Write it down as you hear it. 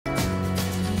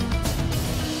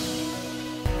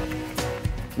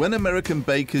When American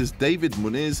bakers David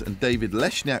Muniz and David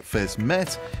Leshniak first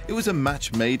met, it was a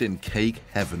match made in cake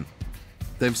heaven.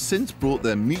 They've since brought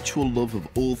their mutual love of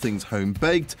all things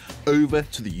home-baked over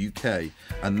to the UK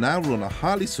and now run a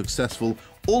highly successful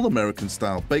all-American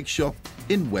style bake shop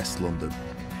in West London.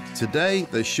 Today,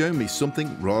 they're showing me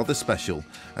something rather special,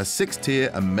 a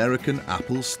 6-tier American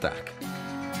apple stack.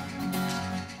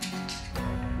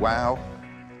 Wow.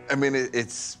 I mean,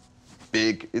 it's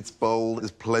big, it's bold,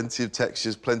 there's plenty of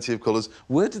textures, plenty of colours.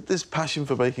 Where did this passion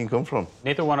for baking come from?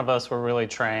 Neither one of us were really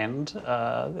trained.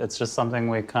 It's just something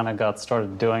we kind of got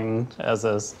started doing as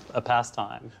a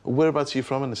pastime. Whereabouts are you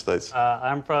from in the States?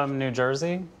 I'm from New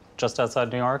Jersey, just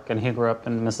outside New York, and he grew up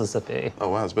in Mississippi. Oh,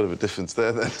 wow, there's a bit of a difference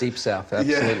there, then. Deep South,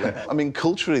 absolutely. Yeah. I mean,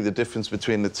 culturally, the difference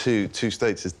between the two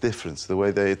states is different, the way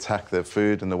they attack their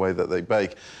food and the way that they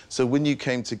bake. So when you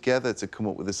came together to come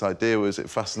up with this idea, was it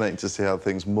fascinating to see how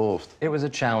things morphed? It was a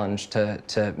challenge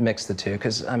to mix the two,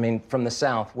 because, I mean, from the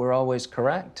South, we're always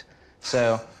correct.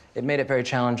 So it made it very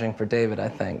challenging for David, I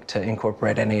think, to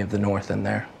incorporate any of the North in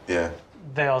there. Yeah.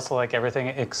 They also like everything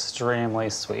extremely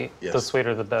sweet. Yes. The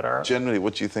sweeter, the better. Generally,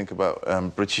 what do you think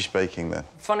about British baking, then?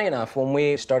 Funny enough, when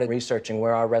we started researching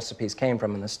where our recipes came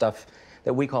from and the stuff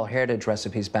that we call heritage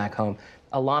recipes back home,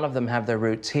 a lot of them have their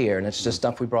roots here, and it's just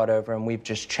stuff we brought over and we've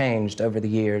just changed over the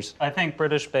years. I think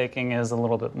British baking is a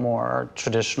little bit more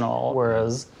traditional,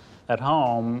 whereas at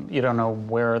home, you don't know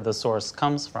where the source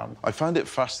comes from. I find it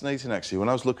fascinating, actually. When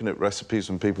I was looking at recipes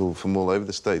from people from all over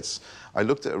the States, I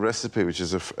looked at a recipe which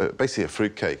is basically a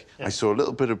fruit cake. Yeah. I saw a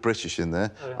little bit of British in there.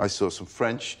 Oh, yeah. I saw some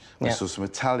French. I saw some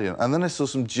Italian. And then I saw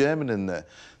some German in there.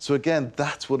 So, again,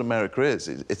 that's what America is.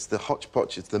 It's the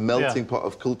hodgepodge. It's the melting pot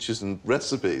of cultures and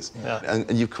recipes. Yeah.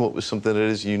 And you've come up with something that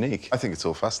is unique. I think it's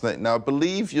all fascinating. Now, I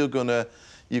believe you're gonna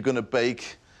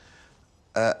bake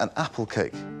an apple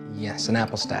cake. Yes, an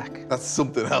apple stack. That's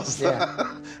something else.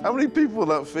 Yeah. How many people will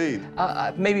that feed?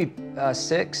 Maybe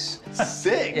 6.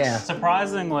 6? Yeah.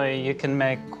 Surprisingly, you can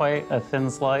make quite a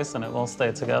thin slice and it will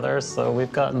stay together. So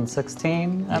we've gotten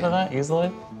 16 out of that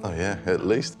easily. Oh, yeah, at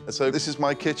least. So this is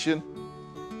my kitchen.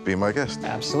 Be my guest.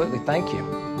 Absolutely, thank you.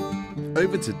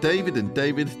 Over to David and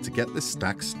David to get the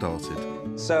stack started.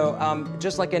 So,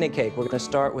 just like any cake, we're going to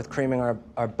start with creaming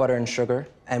our butter and sugar,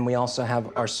 and we also have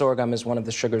our sorghum as one of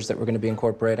the sugars that we're going to be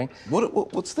incorporating.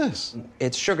 What's this?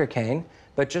 It's sugar cane,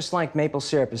 but just like maple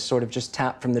syrup is sort of just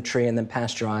tapped from the tree and then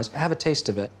pasteurized. Have a taste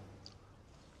of it.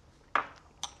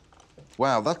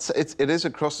 Wow, it is a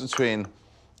cross between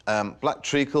black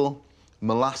treacle,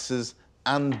 molasses,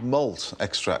 and malt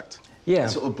extract. Yeah. A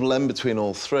sort of blend between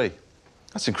all three.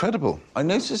 That's incredible. I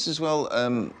noticed as well,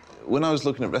 when I was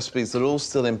looking at recipes, they're all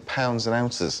still in pounds and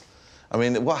ounces. I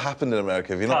mean, what happened in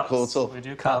America? Have you not caught up? We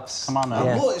do cups. Come on now.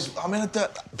 Yeah. I mean,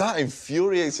 that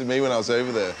infuriated me when I was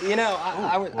over there. You know,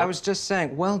 I was just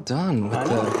saying, well done with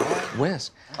the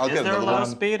whisk. Is there a low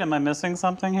speed? Am I missing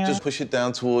something here? Just push it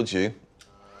down towards you.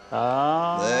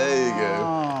 Oh. There you go.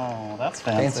 Oh, that's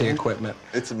fancy. Fancy equipment.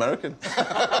 It's American.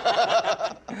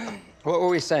 What were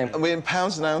we saying? I mean, in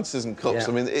pounds and ounces and cups,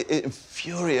 I mean, it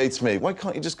infuriates me. Why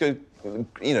can't you just go,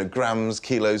 you know, grams,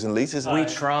 kilos, and litres? We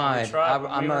tried.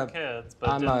 I'm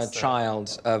a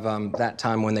child of that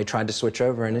time when they tried to switch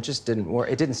over, and it just didn't work.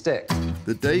 It didn't stick.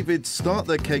 The Davids start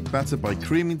their cake batter by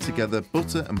creaming together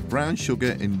butter and brown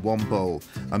sugar in one bowl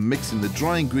and mixing the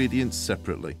dry ingredients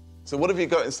separately. So what have you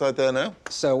got inside there now?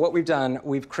 So what we've done,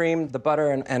 we've creamed the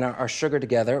butter and our sugar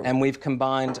together, and we've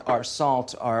combined our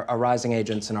salt, our rising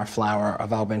agents, and our flour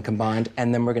have all been combined,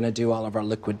 and then we're going to do all of our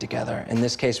liquid together. In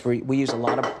this case, we use a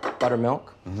lot of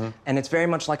buttermilk, and it's very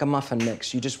much like a muffin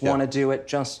mix. You just want to do it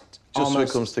just almost... so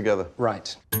it comes together.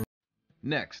 Right.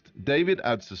 Next, David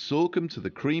adds the sorghum to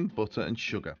the cream, butter, and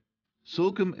sugar.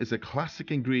 Sorghum is a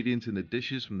classic ingredient in the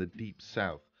dishes from the deep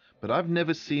south, but I've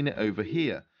never seen it over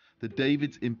here. The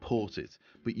Davids import it,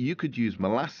 but you could use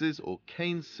molasses or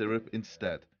cane syrup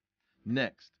instead.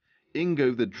 Next, in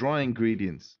go the dry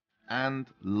ingredients. And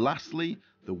lastly,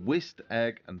 the whisked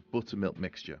egg and buttermilk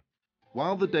mixture.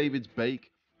 While the Davids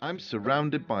bake, I'm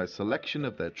surrounded by a selection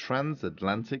of their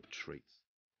transatlantic treats.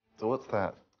 So what's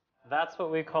that? That's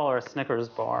what we call our Snickers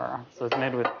bar. So it's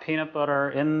made with peanut butter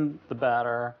in the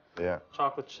batter,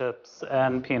 chocolate chips,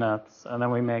 and peanuts, and then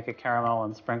we make a caramel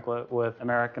and sprinkle it with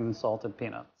American salted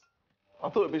peanuts. I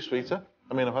thought it'd be sweeter.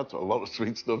 I mean, I've had a lot of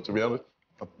sweet stuff, to be honest.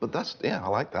 But I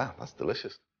like that. That's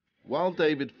delicious. While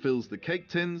David fills the cake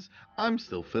tins, I'm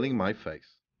still filling my face.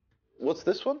 What's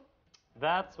this one?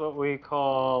 That's what we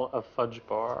call a fudge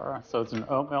bar. So it's an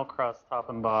oatmeal crust,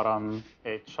 top and bottom,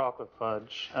 a chocolate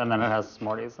fudge, and then it has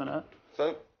Smarties in it.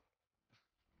 So,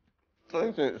 I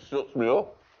think it shuts me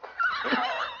up.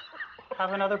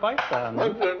 Have another bite then.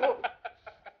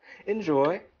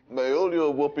 Enjoy. May all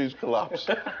your whoopies collapse.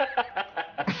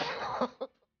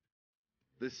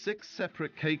 The 6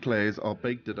 separate cake layers are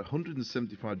baked at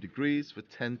 175 degrees for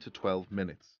 10 to 12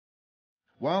 minutes.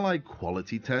 While I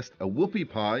quality test a whoopie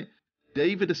pie,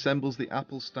 David assembles the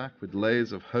apple stack with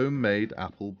layers of homemade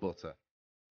apple butter.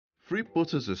 Fruit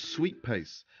butters are sweet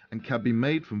pastes and can be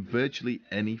made from virtually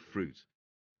any fruit.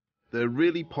 They're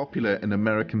really popular in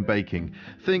American baking.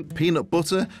 Think peanut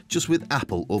butter, just with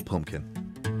apple or pumpkin.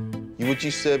 Would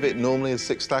you serve it normally as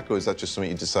 6 stack, or is that just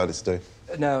something you decided to do?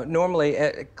 No, normally,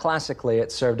 classically,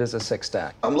 it's served as a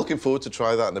 6-stack. I'm looking forward to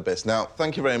try that in a bit. Now,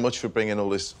 thank you very much for bringing all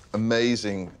this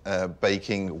amazing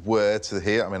baking ware to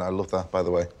here. I mean, I love that, by the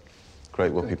way.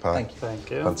 Great whoopie pie. Thank you.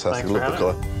 Thank you. Fantastic. Thanks Love the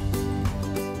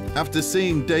colour. After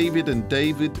seeing David and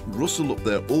David rustle up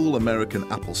their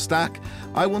all-American apple stack,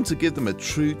 I want to give them a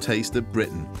true taste of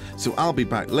Britain. So I'll be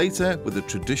back later with a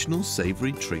traditional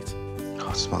savoury treat.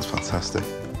 Oh, it smells fantastic.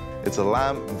 It's a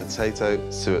lamb and potato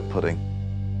suet pudding.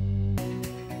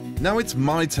 Now it's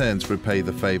my turn to repay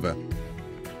the favour.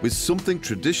 With something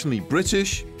traditionally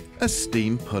British, a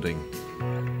steamed pudding.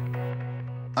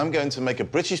 I'm going to make a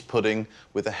British pudding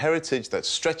with a heritage that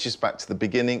stretches back to the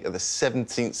beginning of the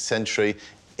 17th century,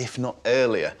 if not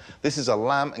earlier. This is a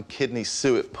lamb and kidney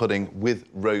suet pudding with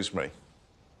rosemary.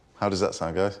 How does that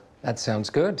sound, guys? That sounds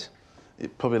good. You're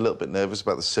probably a little bit nervous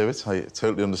about the suet. I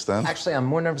totally understand. Actually, I'm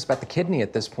more nervous about the kidney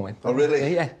at this point. Oh,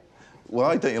 really? Yeah.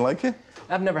 Why? Don't you like it?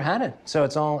 I've never had it, so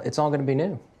it's all going to be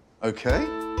new. OK.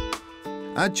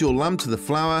 Add your lamb to the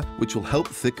flour, which will help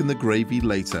thicken the gravy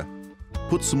later.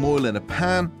 Put some oil in a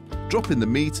pan, drop in the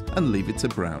meat and leave it to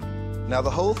brown. Now,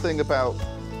 the whole thing about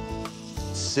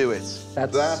suet,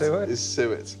 That's suet? is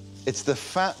suet. It's the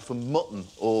fat from mutton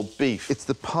or beef. It's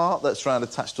the part that's around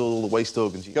attached to all the waste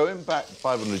organs. Going back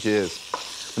 500 years,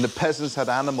 when the peasants had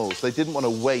animals, they didn't want to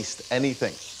waste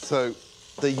anything. So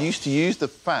they used to use the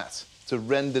fat to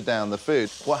render down the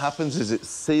food. What happens is it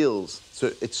seals,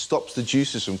 so it stops the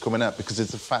juices from coming out because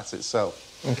it's the fat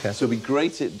itself. Okay. So we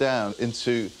grate it down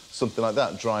into something like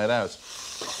that and dry it out.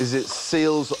 Is it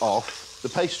seals off the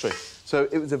pastry. So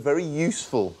it was a very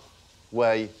useful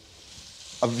way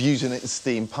of using it in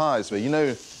steamed pies, where, you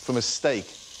know, from a steak,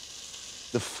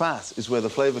 the fat is where the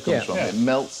flavour comes from. Yeah. It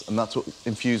melts, and that's what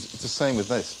infuses. It's the same with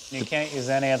this. You can't use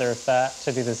any other fat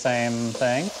to do the same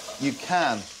thing? You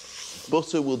can.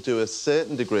 Butter will do a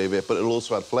certain degree of it, but it'll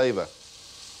also add flavour.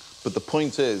 But the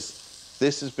point is,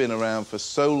 this has been around for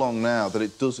so long now that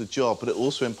it does a job, but it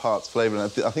also imparts flavour. And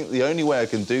I think the only way I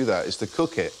can do that is to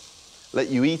cook it, let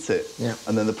you eat it,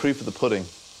 and then the proof of the pudding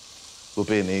will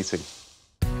be in the eating.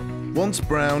 Once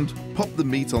browned, pop the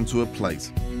meat onto a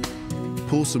plate.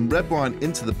 Pour some red wine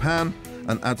into the pan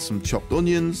and add some chopped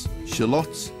onions,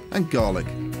 shallots and garlic.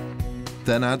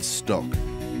 Then add stock.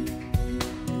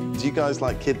 Do you guys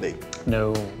like kidney?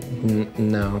 No.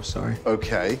 No, sorry.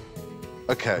 OK.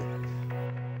 OK.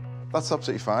 That's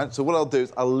absolutely fine. So what I'll do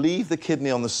is I'll leave the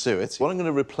kidney on the suet. What I'm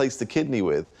going to replace the kidney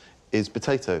with is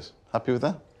potatoes. Happy with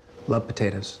that? Love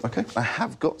potatoes. OK. I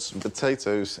have got some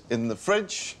potatoes in the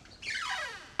fridge,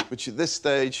 which at this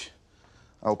stage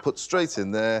I'll put straight in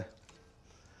there.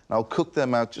 And I'll cook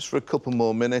them out just for a couple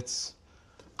more minutes.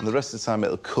 And the rest of the time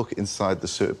it'll cook inside the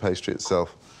suet pastry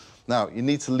itself. Now, you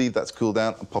need to leave that to cool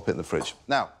down and pop it in the fridge.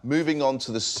 Now, moving on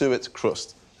to the suet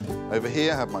crust. Over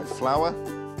here I have my flour.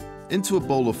 Into a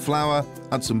bowl of flour,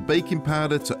 add some baking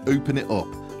powder to open it up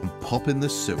and pop in the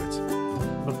suet.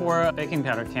 Before baking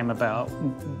powder came about,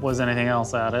 was anything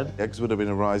else added? Eggs would have been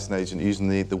a rising agent using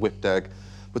the whipped egg.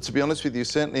 But to be honest with you,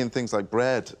 certainly in things like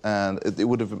bread, and it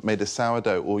would have made a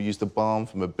sourdough or used a balm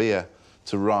from a beer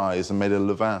to rise and made a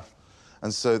levain.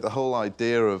 And so the whole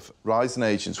idea of rising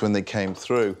agents when they came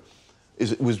through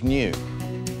was new.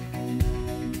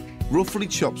 Roughly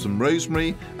chop some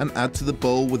rosemary and add to the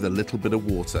bowl with a little bit of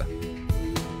water.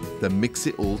 Then mix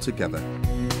it all together.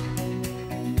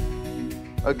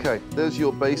 OK, there's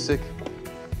your basic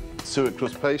suet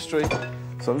crust pastry.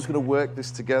 So I'm just going to work this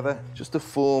together just to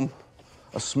form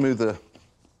a smoother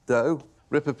dough.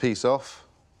 Rip a piece off.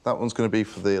 That one's going to be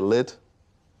for the lid.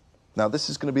 Now, this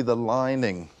is going to be the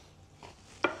lining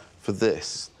for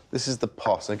this. This is the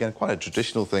pot. Again, quite a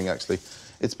traditional thing, actually.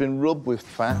 It's been rubbed with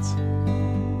fat.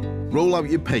 Roll out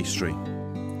your pastry,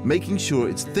 making sure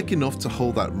it's thick enough to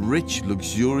hold that rich,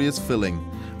 luxurious filling,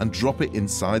 and drop it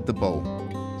inside the bowl.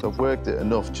 So I've worked it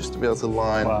enough just to be able to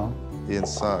line the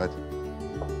inside.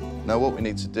 Now what we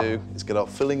need to do is get our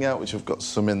filling out, which I've got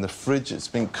some in the fridge. It's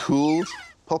been cooled.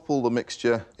 Pop all the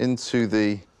mixture into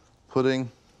the pudding.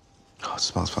 Oh, it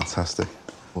smells fantastic.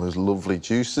 All those lovely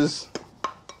juices.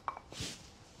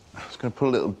 I'm just going to put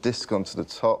a little disc onto the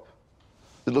top.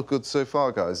 it look good so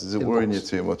far, guys? Is it worrying you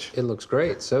too much? It looks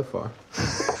great so far.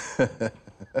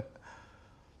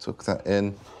 Tuck that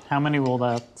in. How many will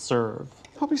that serve?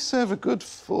 Probably serve a good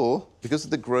 4. Because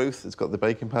of the growth, it's got the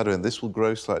baking powder in. This will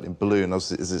grow slightly in balloon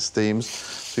as it steams.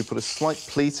 So we put a slight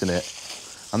pleat in it,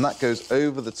 and that goes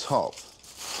over the top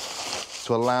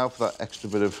to allow for that extra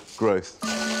bit of growth.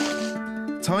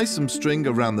 Tie some string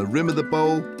around the rim of the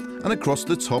bowl and across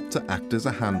the top to act as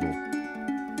a handle.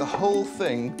 The whole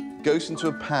thing goes into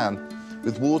a pan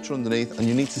with water underneath, and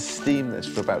you need to steam this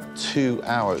for about 2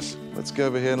 hours. Let's go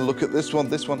over here and look at this one.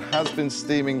 This one has been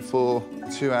steaming for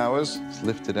 2 hours. Let's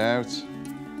lift it out.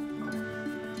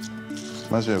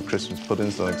 Reminds me of Christmas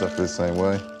puddings, done exactly the same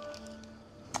way.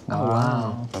 Oh,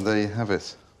 wow. And there you have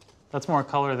it. That's more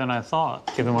color than I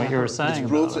thought, given what you were saying.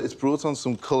 It's brought on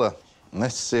some colour.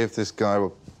 Let's see if this guy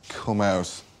will come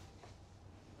out.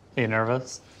 Are you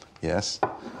nervous? Yes.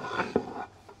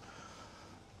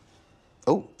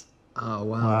 Oh. Oh,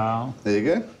 wow. Wow. There you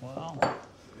go. Wow.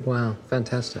 Wow,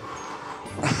 fantastic.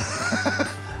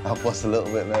 I was a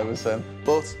little bit nervous then,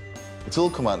 but it's all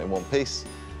come out in one piece,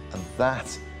 and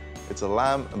it's a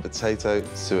lamb and potato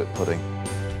suet pudding.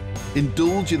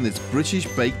 Indulge in this British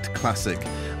baked classic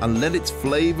and let its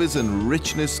flavours and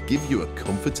richness give you a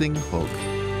comforting hug.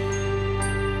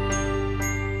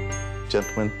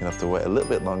 Gentlemen, you'll have to wait a little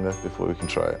bit longer before we can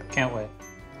try it. Can't wait.